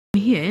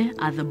here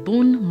at the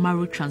Bone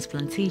Marrow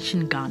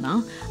Transplantation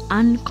Ghana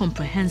and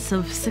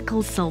Comprehensive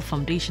Sickle Cell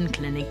Foundation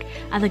Clinic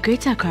at the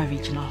Greater Accra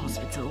Regional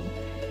Hospital.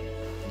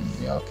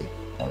 Yeah, okay.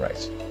 All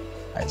right.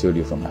 I told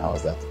you from my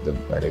house that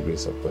by the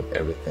grace of God,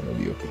 everything will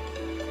be okay.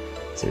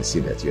 So you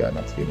see that you are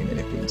not feeling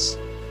any pains.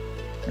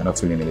 You're not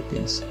feeling any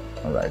pains.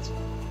 All right.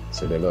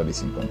 So the Lord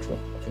is in control.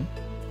 Okay.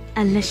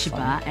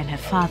 Elisheba and her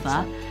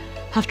father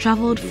have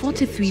traveled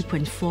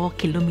 43.4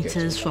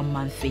 kilometers from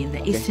Manfi in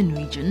the eastern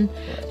region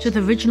to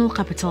the regional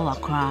capital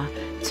Accra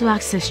to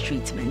access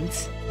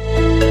treatment.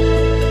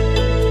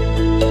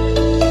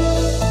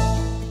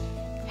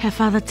 Her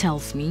father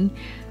tells me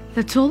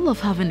the toll of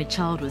having a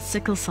child with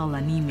sickle cell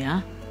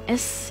anemia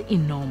is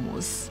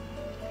enormous.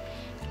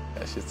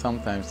 She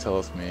sometimes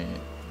tells me,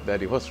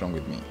 Daddy, what's wrong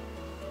with me?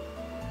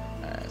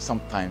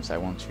 Sometimes I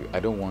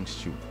don't want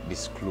to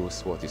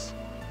disclose what is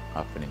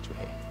happening to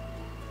her.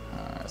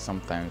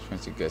 Sometimes when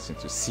she gets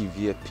into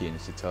severe pain,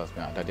 she tells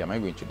me, Daddy, am I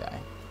going to die?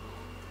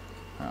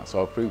 So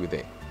I'll pray with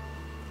her.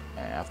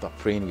 After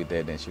praying with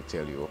her, then she'll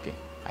tell you, okay,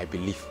 I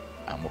believe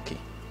I'm okay.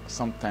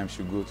 Sometimes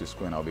she'll go to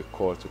school and I'll be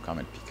called to come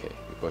and pick her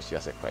because she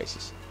has a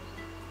crisis.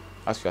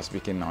 As we are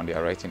speaking now, they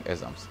are writing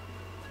exams.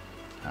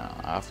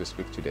 I have to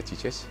speak to the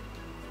teachers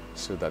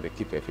so that they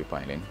keep her paper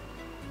and then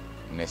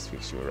next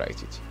week she will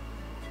write it.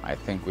 I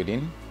think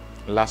within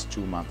last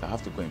 2 months, I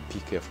have to go and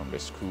pick her from the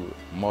school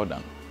more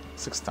than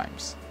 6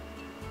 times.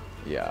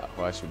 Yeah,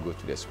 or I should go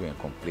to the school and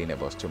complain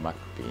about stomach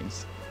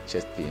pains,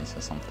 chest pains,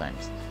 and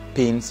sometimes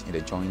pains in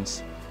the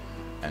joints,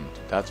 and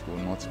that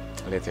will not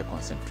let her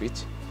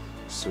concentrate.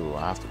 So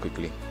I have to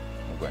quickly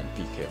go and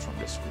pick her from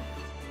the school.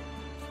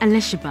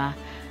 Elisheba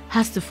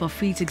has to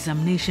forfeit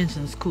examinations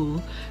in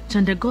school to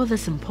undergo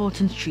this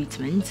important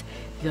treatment,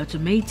 the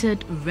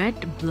automated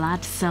red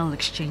blood cell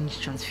exchange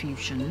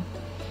transfusion.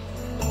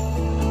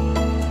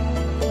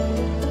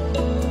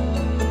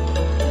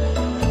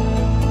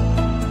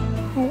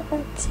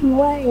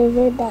 Why is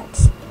it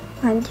that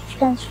I'm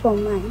different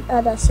from my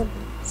other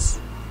siblings?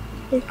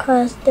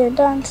 Because they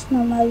don't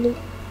normally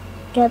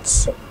get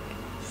sick.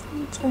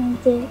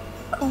 Sometimes they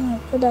come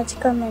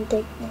and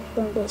take me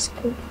from the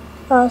school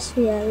whilst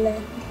we are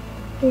learning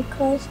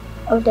because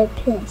of the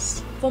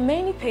pains. For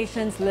many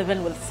patients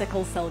living with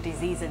sickle cell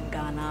disease in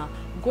Ghana,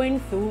 going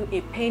through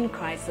a pain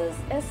crisis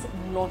is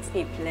not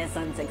a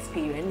pleasant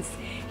experience.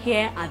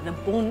 Here at the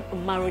Bone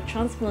Marrow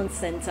Transplant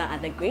Center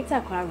at the Greater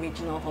Accra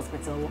Regional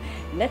Hospital,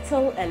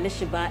 little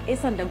Elisheba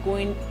is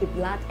undergoing a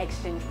blood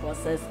exchange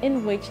process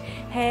in which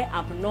her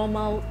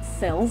abnormal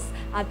cells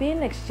are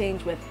being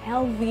exchanged with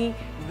healthy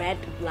red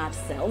blood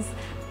cells.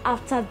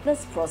 After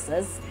this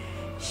process,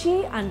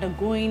 she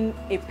undergoing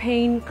a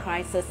pain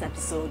crisis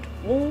episode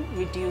will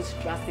reduce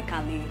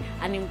drastically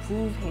and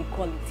improve her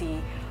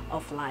quality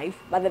of life.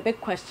 But the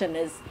big question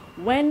is,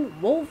 when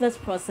will this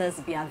process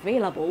be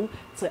available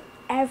to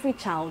every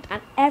child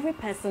and every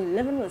person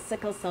living with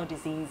sickle cell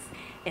disease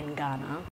in Ghana?